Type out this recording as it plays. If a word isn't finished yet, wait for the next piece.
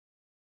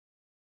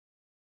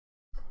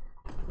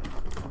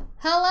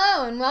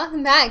Hello and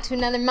welcome back to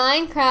another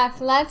Minecraft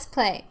Let's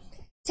Play.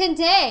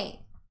 Today,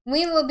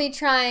 we will be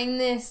trying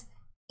this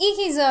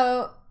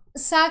Ikezo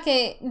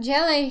sake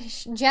jelly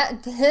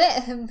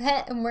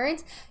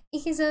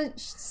Ikezo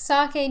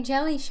sake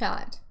jelly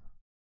shot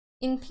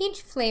in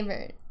peach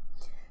flavored.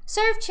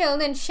 Serve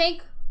chilled and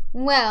shake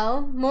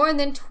well more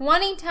than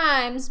 20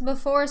 times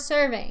before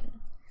serving.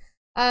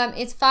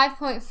 It's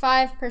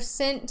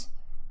 5.5%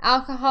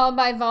 alcohol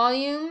by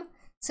volume,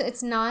 so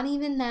it's not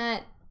even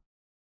that.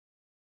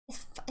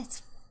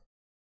 It's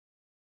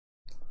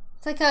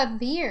like a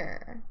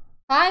beer.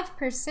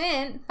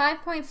 5%,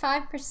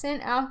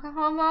 5.5%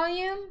 alcohol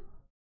volume?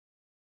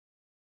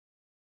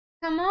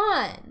 Come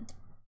on.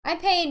 I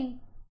paid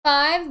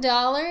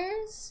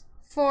 $5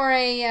 for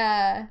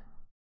a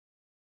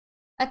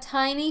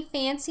tiny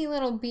fancy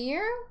little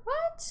beer?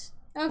 What?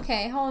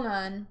 Okay, hold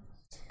on.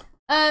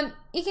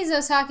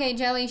 Ikezo sake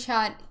jelly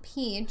shot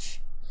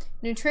peach.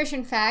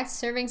 Nutrition facts: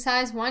 serving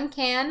size 1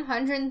 can,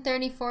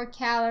 134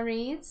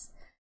 calories.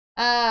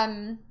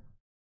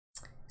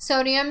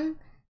 Sodium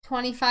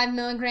 25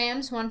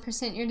 milligrams,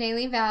 1% your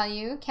daily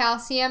value.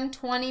 Calcium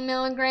 20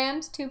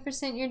 milligrams,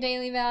 2% your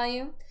daily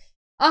value.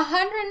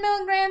 100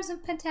 milligrams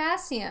of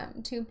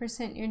potassium,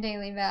 2% your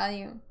daily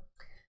value.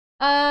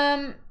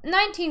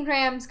 19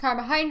 grams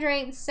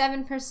carbohydrates,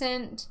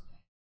 7%,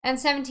 and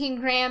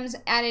 17 grams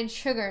added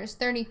sugars,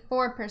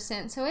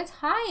 34%. So it's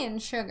high in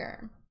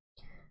sugar.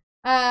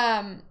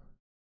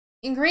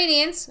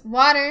 Ingredients: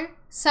 water,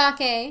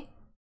 sake,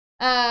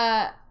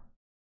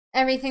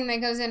 everything that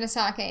goes into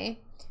sake,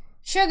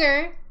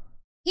 sugar,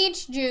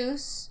 peach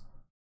juice,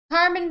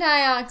 carbon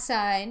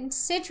dioxide,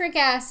 citric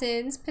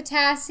acids,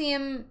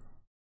 potassium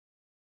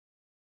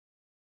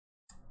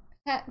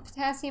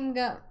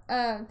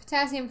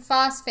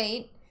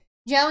phosphate,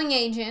 gelling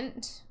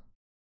agent,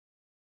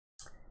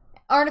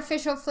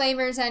 artificial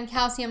flavors, and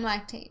calcium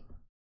lactate.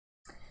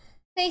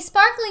 A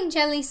sparkling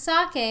jelly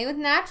sake with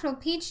natural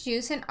peach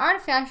juice and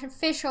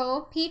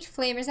artificial peach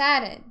flavors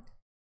added.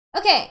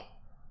 Okay.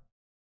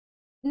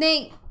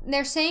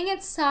 They're saying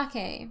it's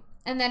sake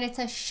and that it's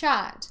a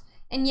shot,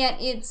 and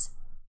yet it's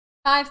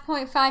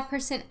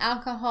 5.5%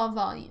 alcohol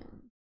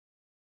volume.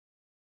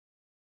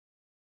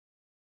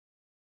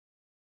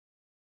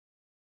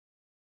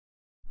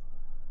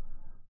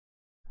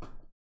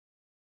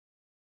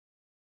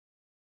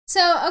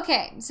 So,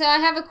 okay, so I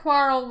have a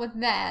quarrel with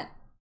that.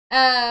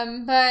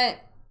 But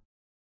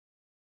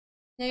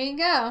there you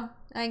go,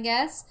 I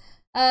guess.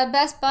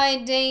 Best by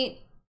date.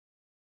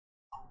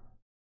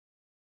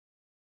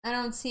 I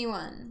don't see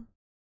one.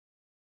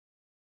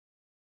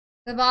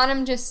 The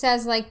bottom just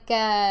says like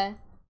some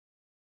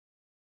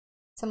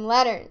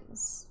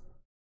letters.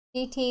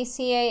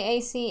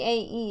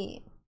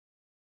 CTCAACAE.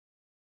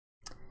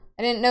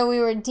 I didn't know we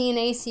were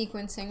DNA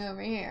sequencing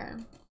over here.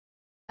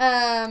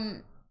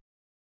 Well,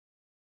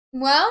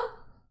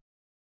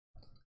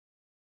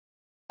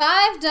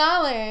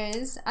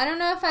 $5. I don't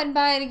know if I'd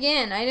buy it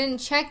again. I didn't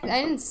check.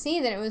 I didn't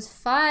see that it was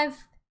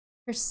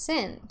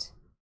 5%.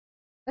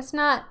 That's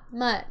not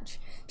much.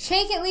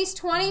 Shake at least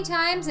 20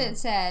 times, it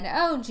said.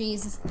 Oh,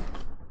 Jesus.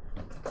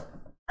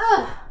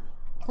 Ugh.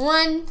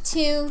 1,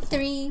 2,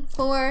 3,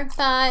 4,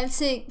 5,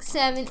 6,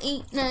 7,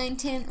 8, 9,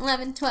 10,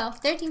 11, 12,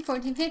 13,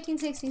 14, 15,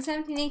 16,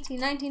 17, 18,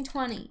 19,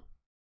 20.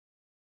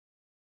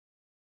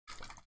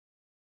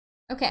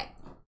 Okay.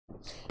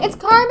 It's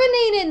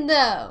carbonated,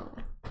 though.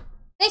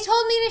 They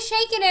told me to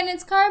shake it and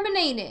it's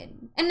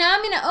carbonated. And now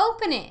I'm going to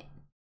open it.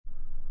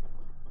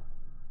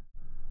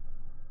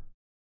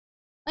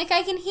 Like,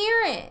 I can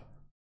hear it.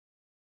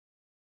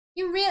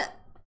 You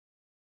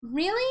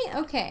really?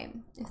 Okay.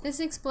 If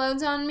this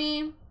explodes on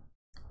me,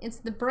 it's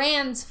the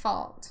brand's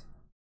fault.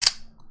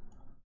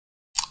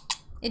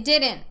 It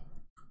didn't.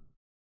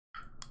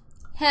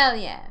 Hell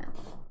yeah.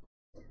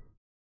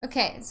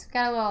 Okay, it's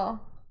got a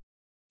little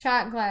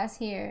shot glass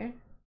here.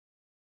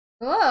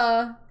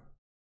 Whoa.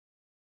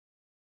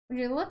 Would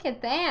you look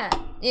at that?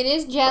 It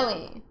is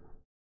jelly.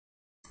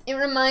 It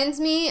reminds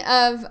me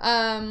of,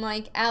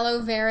 like, aloe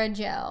vera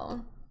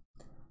gel.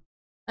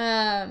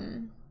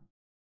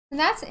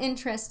 That's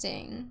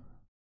interesting.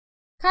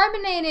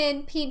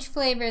 Carbonated peach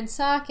flavored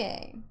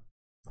sake.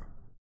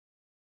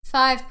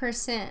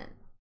 5%.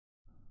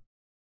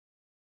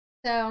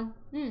 So,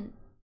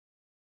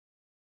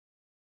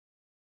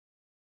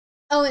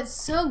 Oh, it's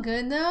so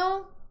good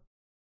though.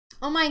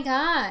 Oh my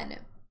god.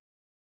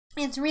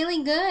 It's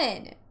really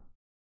good.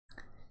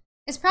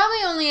 It's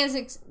probably only as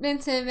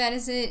expensive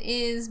as it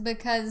is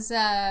because,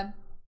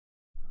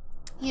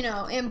 you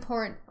know,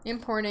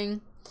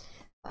 importing.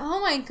 Oh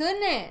my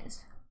goodness.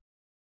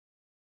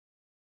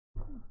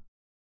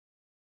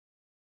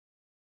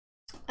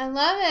 I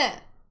love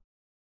it.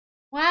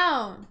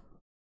 Wow.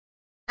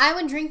 I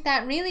would drink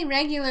that really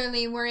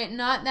regularly were it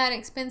not that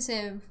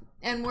expensive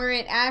and were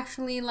it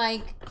actually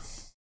like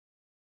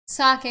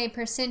sake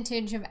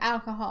percentage of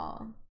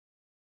alcohol.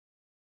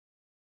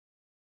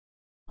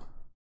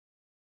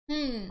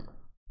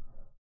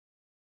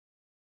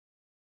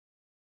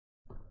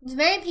 It's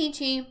very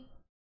peachy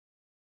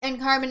and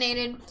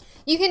carbonated.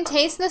 You can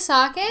taste the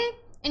sake,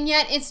 and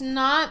yet it's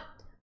not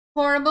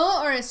horrible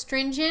or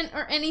astringent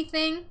or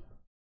anything.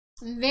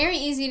 Very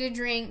easy to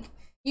drink.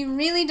 You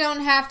really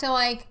don't have to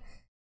like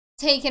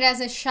take it as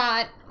a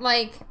shot,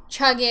 like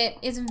chug it.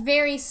 It's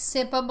very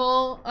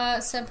sippable,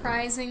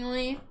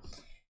 surprisingly.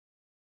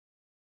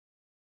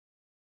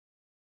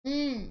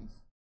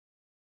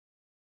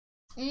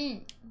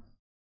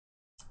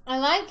 I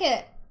like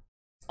it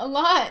a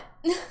lot.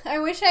 I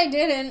wish I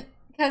didn't,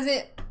 because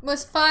it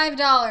was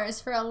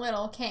 $5 for a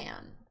little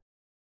can.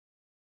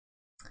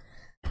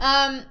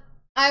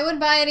 I would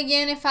buy it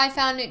again if I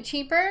found it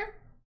cheaper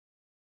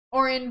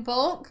or in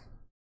bulk.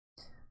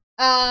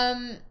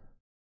 Because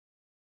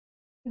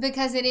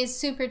it is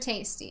super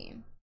tasty.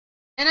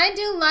 And I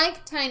do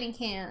like tiny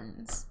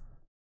cans.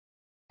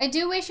 I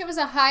do wish it was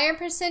a higher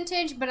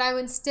percentage, but I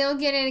would still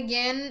get it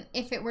again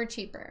if it were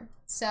cheaper.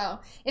 So,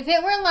 if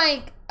it were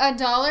like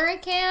 $1 a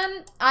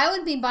can, I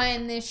would be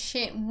buying this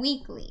shit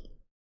weekly.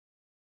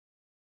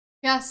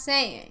 Just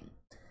saying.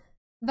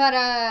 But,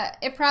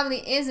 it probably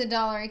is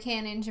 $1 a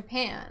can in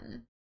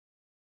Japan.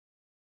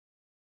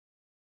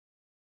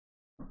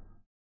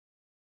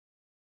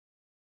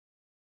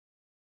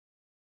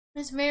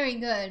 It's very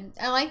good.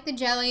 I like the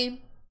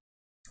jelly.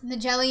 The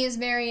jelly is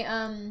very,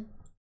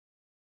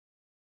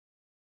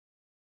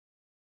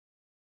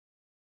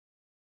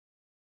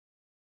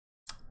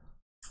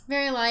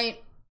 very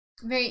light,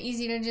 very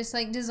easy to just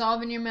like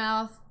dissolve in your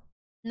mouth.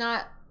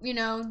 Not, you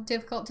know,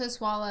 difficult to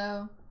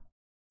swallow.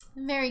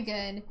 Very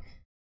good.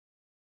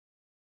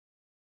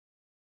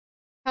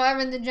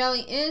 However, the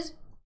jelly is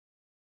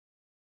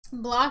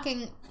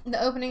blocking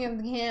the opening of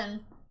the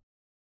can.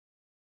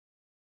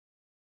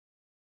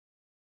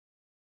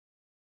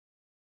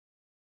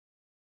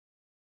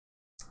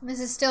 This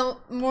is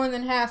still more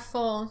than half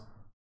full.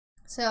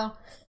 So,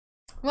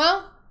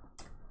 well,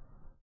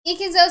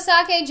 Ikezo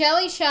Sake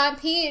Jelly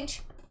Shot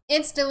Peach.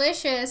 It's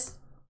delicious,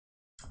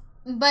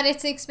 but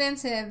it's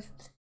expensive,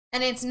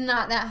 and it's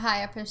not that high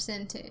a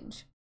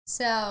percentage.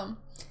 So,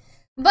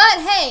 but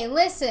hey,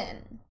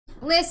 listen.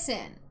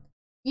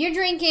 You're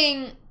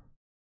drinking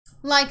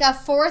like a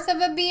fourth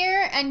of a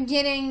beer and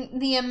getting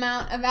the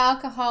amount of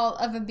alcohol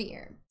of a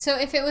beer. So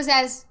if it was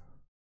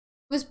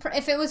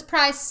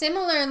priced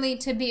similarly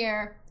to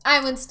beer, I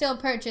would still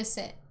purchase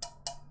it.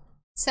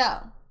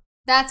 So,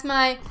 that's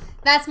my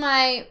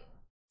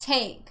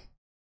take.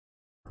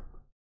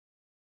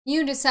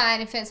 You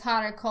decide if it's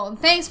hot or cold.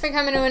 Thanks for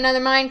coming to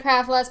another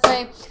Minecraft Let's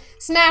Play.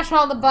 Smash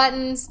all the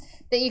buttons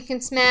that you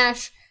can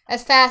smash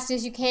as fast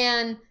as you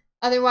can.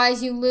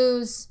 Otherwise, you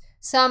lose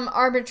some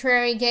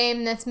arbitrary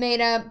game that's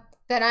made up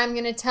that I'm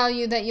going to tell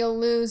you that you'll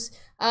lose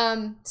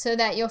so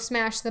that you'll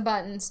smash the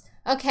buttons.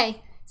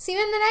 Okay, see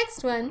you in the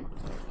next one.